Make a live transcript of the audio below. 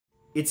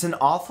It's an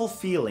awful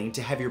feeling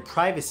to have your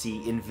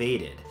privacy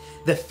invaded.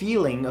 The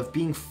feeling of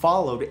being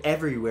followed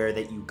everywhere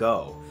that you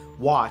go,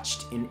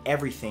 watched in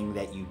everything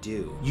that you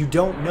do. You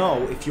don't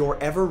know if you're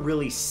ever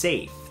really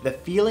safe. The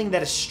feeling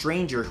that a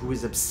stranger who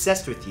is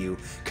obsessed with you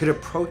could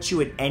approach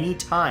you at any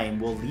time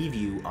will leave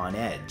you on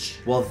edge.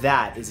 Well,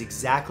 that is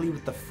exactly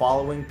what the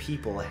following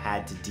people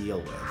had to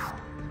deal with.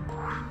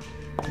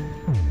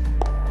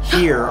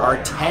 Here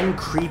are 10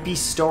 creepy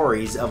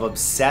stories of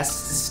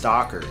obsessed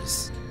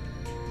stalkers.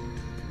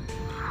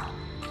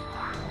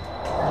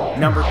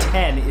 Number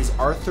 10 is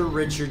Arthur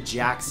Richard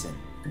Jackson.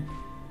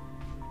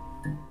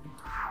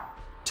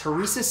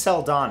 Teresa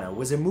Saldana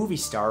was a movie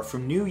star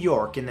from New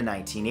York in the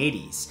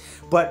 1980s,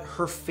 but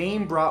her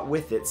fame brought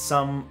with it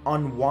some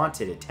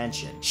unwanted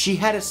attention. She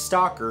had a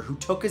stalker who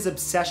took his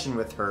obsession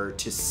with her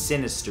to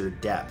sinister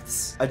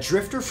depths. A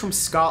drifter from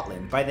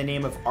Scotland by the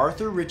name of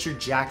Arthur Richard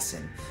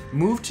Jackson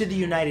moved to the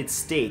United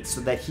States so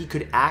that he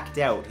could act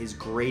out his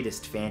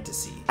greatest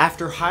fantasy.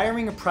 After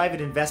hiring a private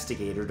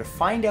investigator to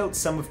find out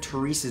some of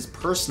Teresa's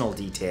personal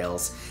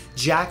details,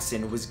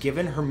 Jackson was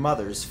given her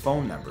mother's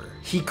phone number.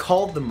 He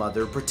called the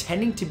mother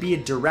pretending to be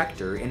a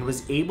director and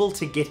was able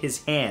to get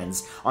his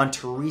hands on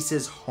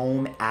Teresa's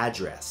home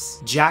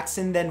address.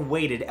 Jackson then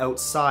waited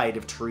outside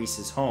of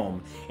Teresa's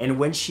home, and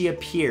when she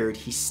appeared,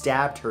 he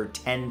stabbed her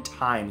 10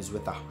 times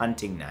with a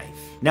hunting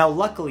knife. Now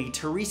luckily,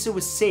 Teresa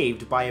was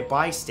saved by a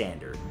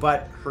bystander,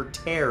 but her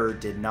terror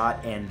did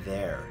not end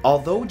there.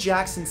 Although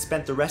Jackson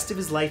spent the rest of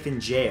his life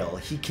in jail,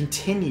 he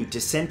continued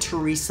to send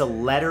Teresa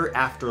letter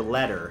after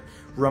letter,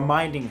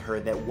 reminding her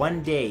that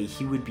one day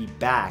he would be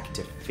back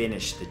to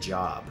finish the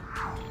job.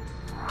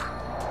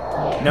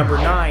 Number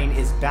 9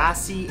 is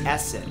Bassie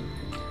Essen.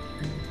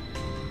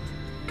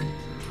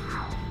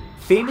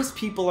 Famous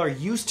people are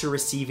used to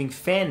receiving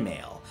fan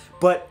mail,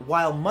 but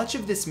while much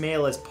of this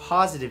mail is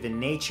positive in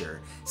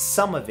nature,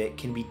 some of it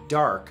can be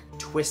dark,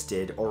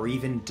 twisted, or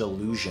even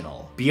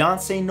delusional.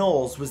 Beyonce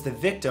Knowles was the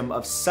victim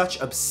of such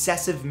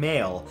obsessive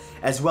mail,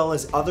 as well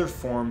as other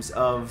forms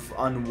of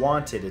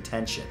unwanted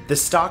attention. The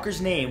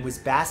stalker's name was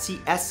Bassie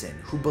Essen,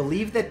 who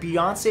believed that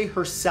Beyonce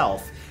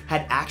herself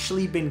had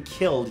actually been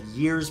killed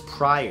years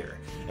prior,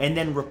 and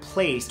then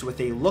replaced with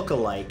a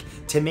look-alike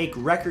to make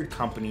record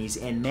companies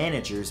and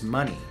managers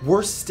money.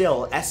 Worse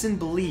still, Essen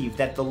believed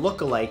that the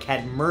look-alike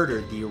had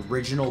murdered the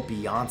original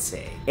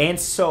Beyonce. And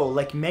so,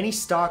 like many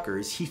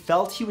stalkers, he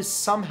felt he was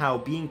somehow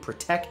being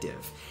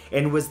protective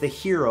and was the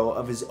hero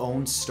of his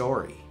own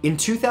story. In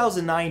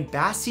 2009,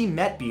 Bassie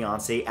met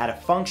Beyonce at a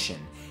function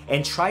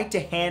and tried to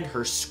hand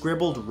her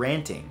scribbled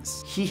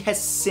rantings. He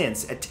has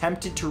since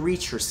attempted to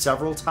reach her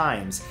several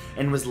times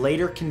and was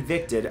later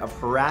convicted of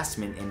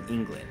harassment in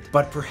England.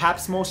 But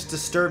perhaps most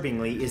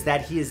disturbingly is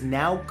that he is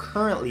now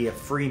currently a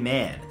free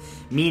man,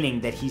 meaning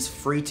that he's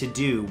free to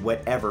do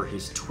whatever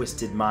his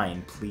twisted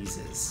mind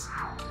pleases.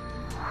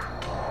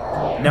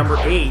 Number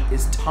 8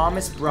 is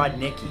Thomas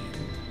Brodnicki.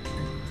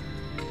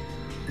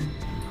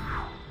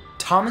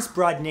 Thomas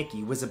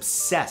Brodnicki was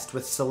obsessed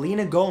with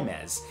Selena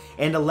Gomez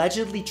and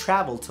allegedly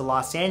traveled to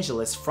Los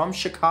Angeles from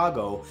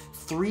Chicago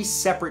 3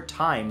 separate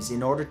times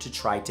in order to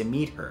try to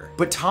meet her.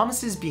 But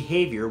Thomas's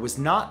behavior was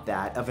not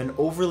that of an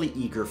overly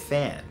eager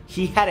fan.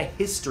 He had a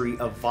history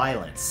of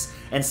violence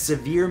and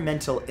severe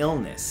mental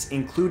illness,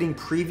 including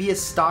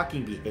previous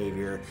stalking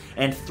behavior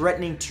and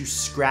threatening to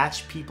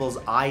scratch people's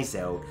eyes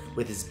out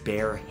with his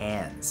bare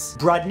hands.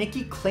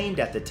 Brodnicki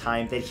claimed at the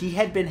time that he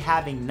had been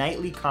having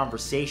nightly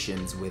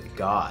conversations with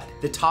God.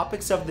 The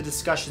topics of the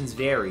discussions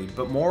varied,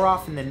 but more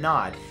often than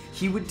not,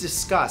 he would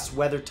discuss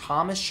whether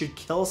Thomas should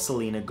kill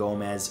Selena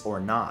Gomez or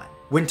not.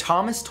 When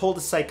Thomas told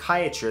a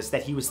psychiatrist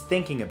that he was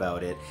thinking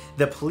about it,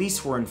 the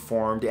police were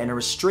informed and a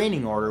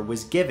restraining order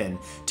was given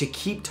to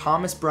keep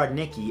Thomas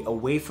Brodnicki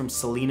away from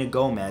Selena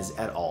Gomez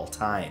at all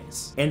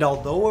times. And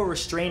although a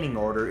restraining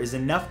order is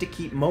enough to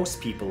keep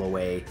most people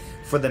away,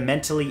 for the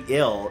mentally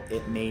ill,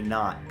 it may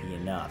not be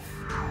enough.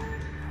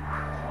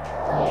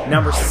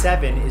 Number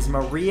 7 is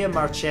Maria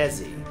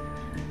Marchesi.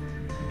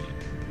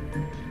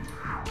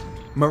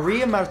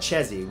 Maria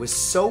Marchesi was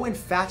so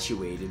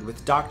infatuated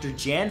with Dr.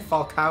 Jan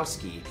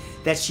Falkowski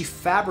that she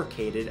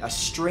fabricated a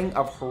string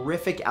of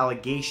horrific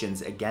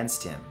allegations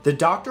against him. The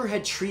doctor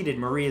had treated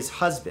Maria's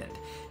husband.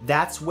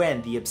 That's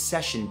when the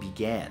obsession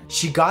began.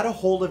 She got a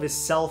hold of his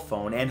cell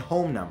phone and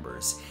home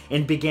numbers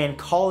and began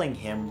calling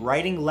him,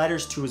 writing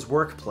letters to his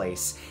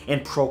workplace,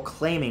 and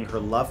proclaiming her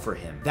love for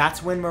him.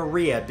 That's when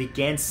Maria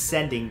began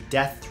sending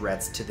death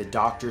threats to the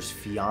doctor's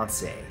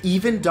fiance.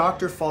 Even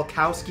Dr.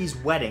 Falkowski's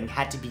wedding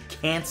had to be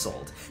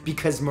canceled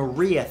because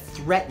Maria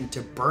threatened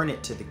to burn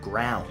it to the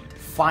ground.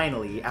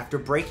 Finally, after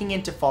breaking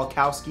into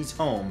Falkowski's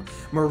home,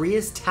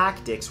 Maria's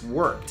tactics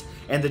worked,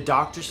 and the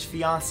doctor's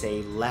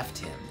fiance left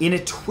him. In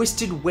a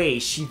twisted way,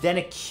 she then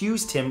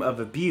accused him of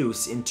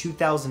abuse in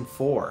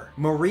 2004.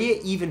 Maria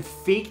even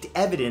faked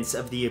evidence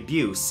of the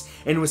abuse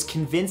and was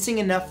convincing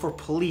enough for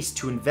police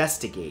to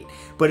investigate,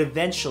 but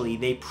eventually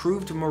they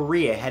proved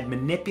Maria had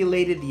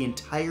manipulated the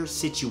entire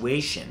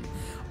situation.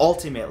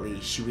 Ultimately,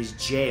 she was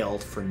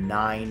jailed for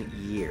 9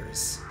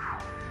 years.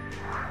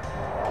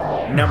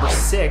 Number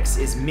 6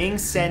 is Ming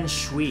Sen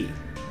Shui.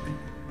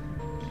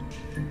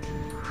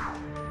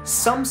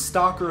 Some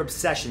stalker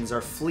obsessions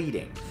are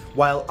fleeting,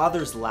 while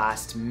others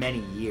last many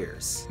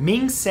years.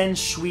 Ming Sen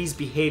Shui's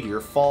behavior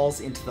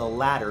falls into the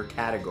latter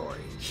category.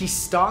 He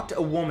stalked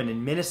a woman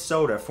in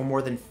Minnesota for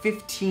more than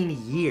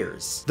 15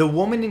 years. The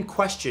woman in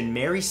question,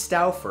 Mary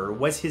Stauffer,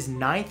 was his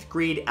 9th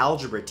grade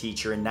algebra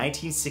teacher in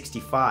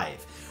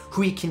 1965,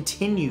 who he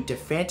continued to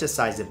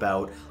fantasize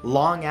about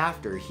long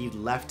after he'd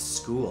left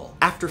school.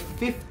 After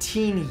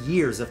 15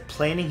 years of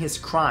planning his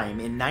crime,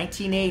 in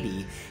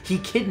 1980, he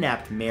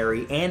kidnapped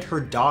Mary and her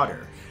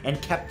daughter and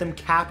kept them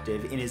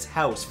captive in his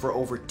house for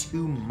over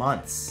 2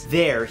 months.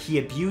 There, he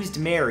abused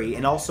Mary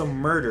and also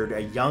murdered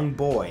a young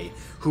boy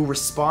who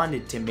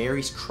responded to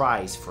Mary's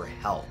cries for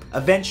help.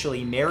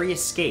 Eventually, Mary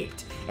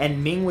escaped,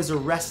 and Ming was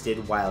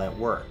arrested while at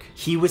work.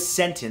 He was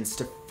sentenced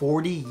to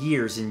 40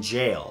 years in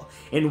jail,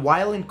 and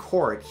while in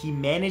court, he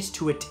managed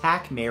to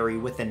attack Mary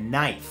with a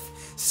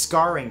knife,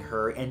 scarring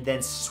her and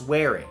then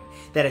swearing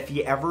that if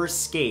he ever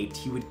escaped,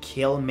 he would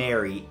kill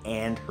Mary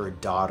and her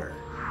daughter.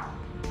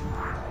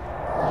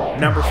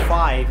 Number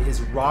 5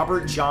 is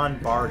Robert John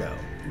Bardo.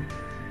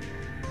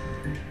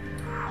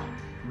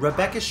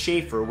 Rebecca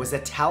Schaeffer was a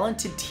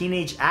talented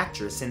teenage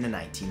actress in the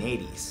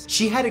 1980s.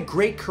 She had a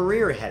great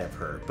career ahead of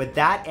her, but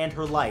that and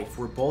her life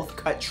were both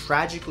cut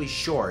tragically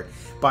short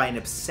by an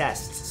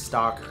obsessed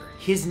stalker.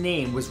 His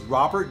name was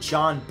Robert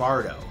John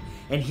Bardo,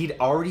 and he'd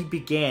already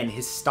began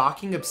his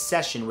stalking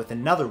obsession with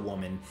another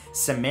woman,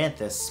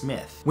 Samantha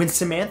Smith. When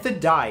Samantha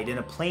died in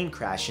a plane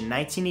crash in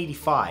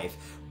 1985,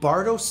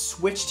 Bardo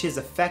switched his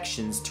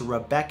affections to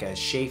Rebecca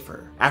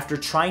Schaeffer. After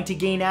trying to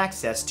gain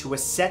access to a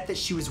set that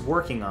she was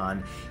working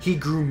on, he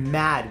grew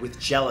mad with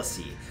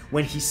jealousy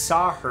when he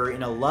saw her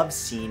in a love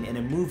scene in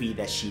a movie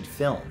that she'd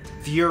filmed.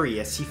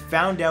 Furious, he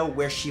found out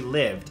where she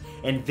lived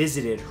and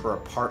visited her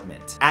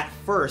apartment. At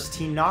first,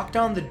 he knocked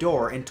on the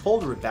door and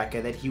told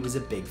Rebecca that he was a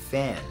big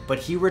fan, but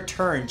he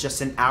returned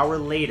just an hour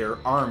later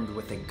armed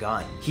with a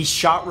gun. He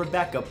shot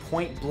Rebecca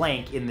point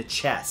blank in the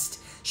chest.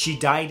 She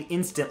died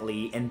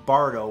instantly, and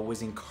Bardo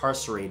was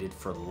incarcerated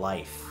for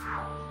life.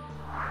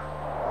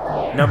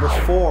 Number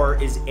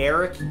 4 is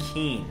Eric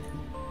Keene.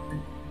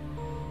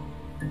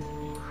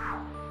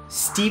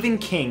 Stephen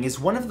King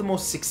is one of the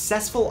most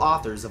successful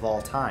authors of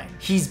all time.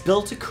 He's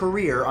built a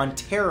career on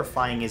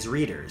terrifying his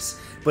readers,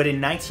 but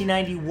in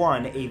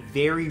 1991, a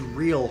very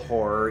real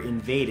horror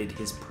invaded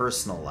his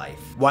personal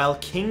life. While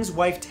King's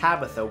wife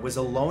Tabitha was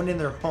alone in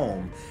their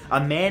home,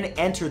 a man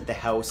entered the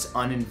house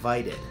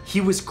uninvited.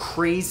 He was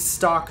crazed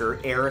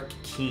stalker Eric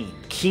Keene.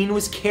 Keene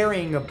was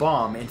carrying a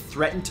bomb and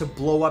threatened to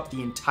blow up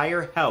the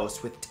entire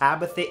house with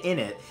Tabitha in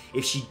it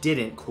if she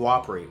didn't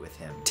cooperate with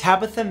him.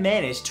 Tabitha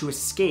managed to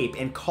escape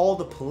and call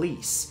the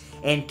police,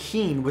 and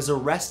Keene was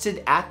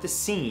arrested at the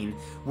scene,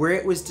 where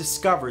it was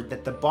discovered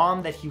that the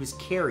bomb that he was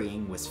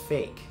carrying was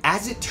fake.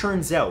 As it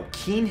turns out,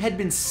 Keene had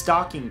been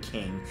stalking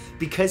King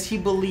because he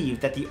believed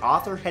that the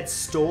author had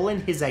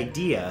stolen his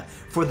idea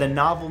for the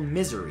novel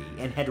Misery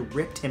and had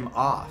ripped him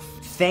off.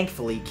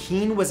 Thankfully,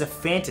 Keene was a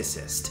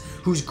fantasist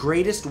whose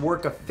greatest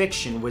work of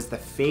fiction was the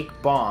fake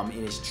bomb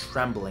in his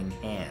trembling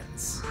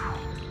hands.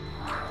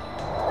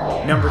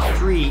 Number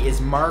 3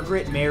 is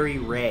Margaret Mary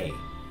Ray.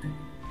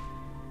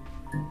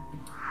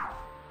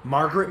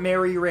 Margaret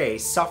Mary Ray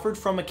suffered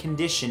from a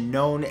condition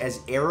known as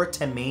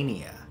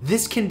erotomania.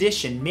 This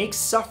condition makes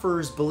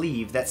sufferers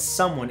believe that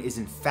someone is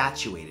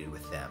infatuated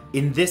with them.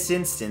 In this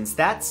instance,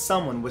 that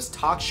someone was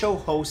talk show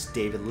host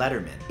David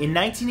Letterman. In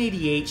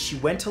 1988, she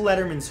went to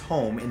Letterman's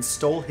home and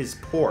stole his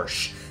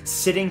Porsche,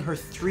 sitting her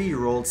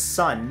 3-year-old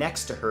son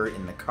next to her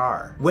in the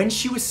car. When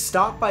she was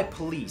stopped by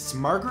police,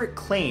 Margaret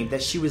claimed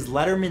that she was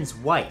Letterman's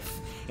wife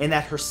and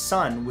that her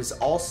son was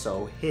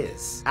also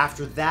his.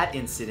 After that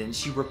incident,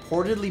 she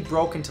reportedly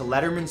broke into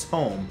Letterman's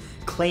home,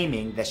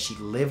 claiming that she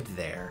lived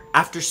there.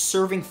 After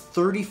serving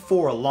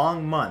 34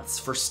 long months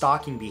for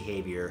stalking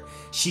behavior,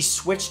 she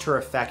switched her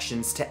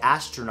affections to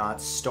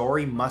astronaut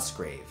Story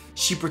Musgrave.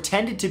 She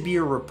pretended to be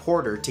a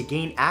reporter to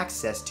gain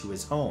access to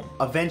his home.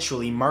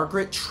 Eventually,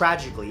 Margaret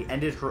tragically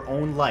ended her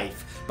own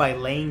life by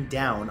laying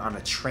down on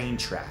a train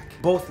track.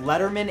 Both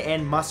Letterman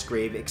and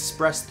Musgrave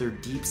expressed their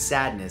deep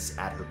sadness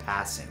at her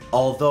passing,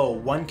 although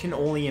one can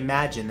only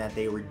imagine that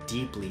they were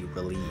deeply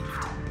relieved.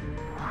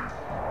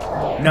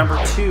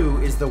 Number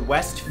 2 is the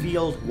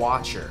Westfield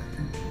Watcher.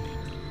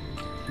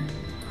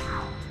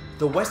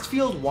 The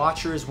Westfield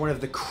Watcher is one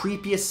of the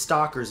creepiest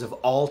stalkers of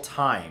all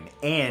time,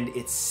 and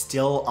it's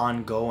still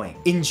ongoing.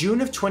 In June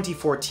of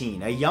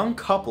 2014, a young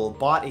couple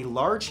bought a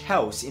large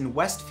house in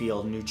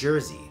Westfield, New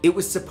Jersey. It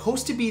was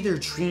supposed to be their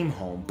dream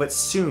home, but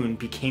soon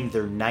became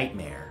their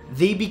nightmare.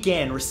 They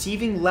began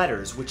receiving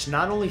letters which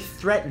not only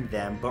threatened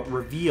them, but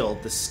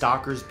revealed the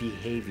stalker's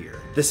behavior.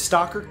 The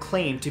stalker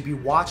claimed to be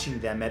watching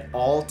them at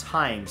all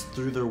times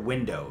through their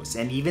windows,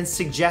 and even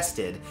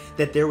suggested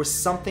that there was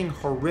something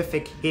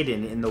horrific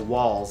hidden in the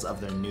walls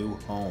of their new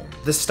home.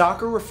 The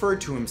stalker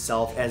referred to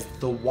himself as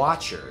the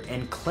Watcher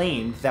and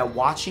claimed that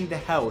watching the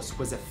house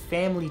was a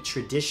family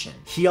tradition.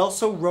 He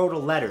also wrote a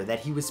letter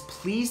that he was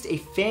pleased a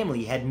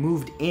family had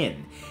moved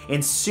in,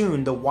 and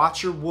soon the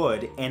Watcher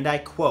would, and I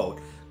quote,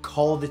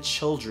 "call the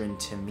children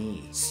to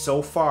me."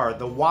 So far,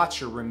 the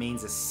Watcher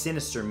remains a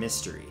sinister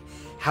mystery.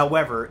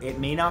 However, it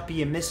may not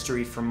be a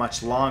mystery for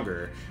much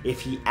longer if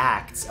he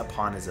acts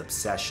upon his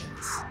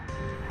obsessions.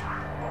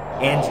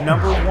 And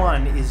number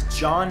 1 is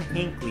John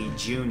Hinckley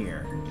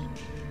Jr.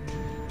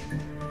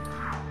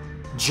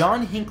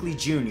 John Hinckley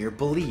Jr.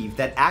 believed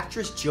that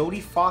actress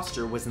Jodie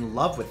Foster was in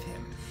love with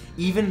him,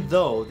 even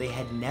though they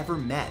had never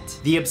met.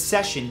 The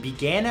obsession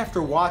began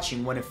after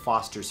watching one of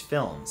Foster's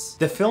films.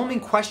 The film in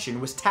question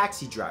was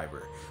Taxi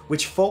Driver,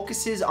 which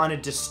focuses on a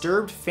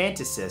disturbed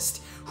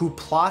fantasist who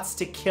plots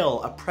to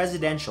kill a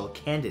presidential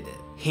candidate.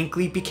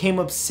 Hinckley became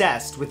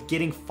obsessed with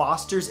getting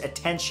Foster's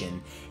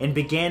attention and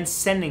began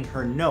sending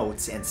her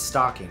notes and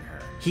stalking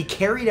her. He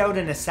carried out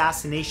an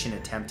assassination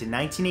attempt in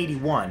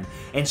 1981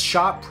 and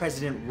shot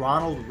President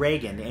Ronald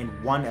Reagan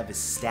and one of his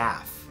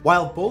staff.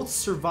 While both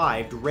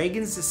survived,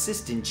 Reagan's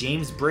assistant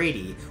James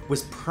Brady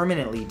was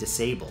permanently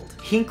disabled.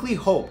 Hinckley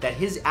hoped that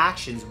his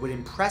actions would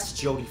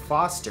impress Jodie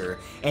Foster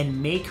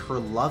and make her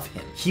love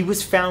him. He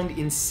was found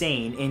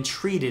insane and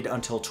treated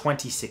until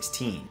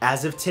 2016.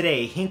 As of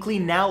today, Hinckley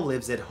now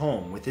lives at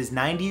home with his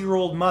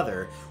 90-year-old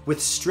mother with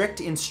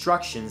strict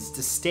instructions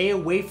to stay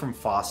away from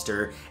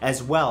Foster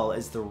as well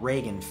as the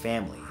Reagan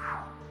family.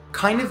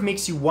 Kind of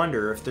makes you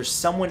wonder if there's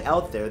someone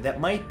out there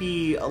that might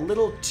be a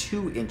little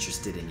too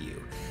interested in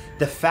you.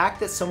 The fact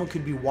that someone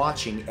could be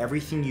watching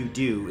everything you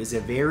do is a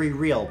very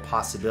real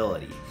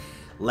possibility.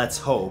 Let's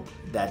hope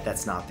that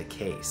that's not the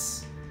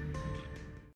case.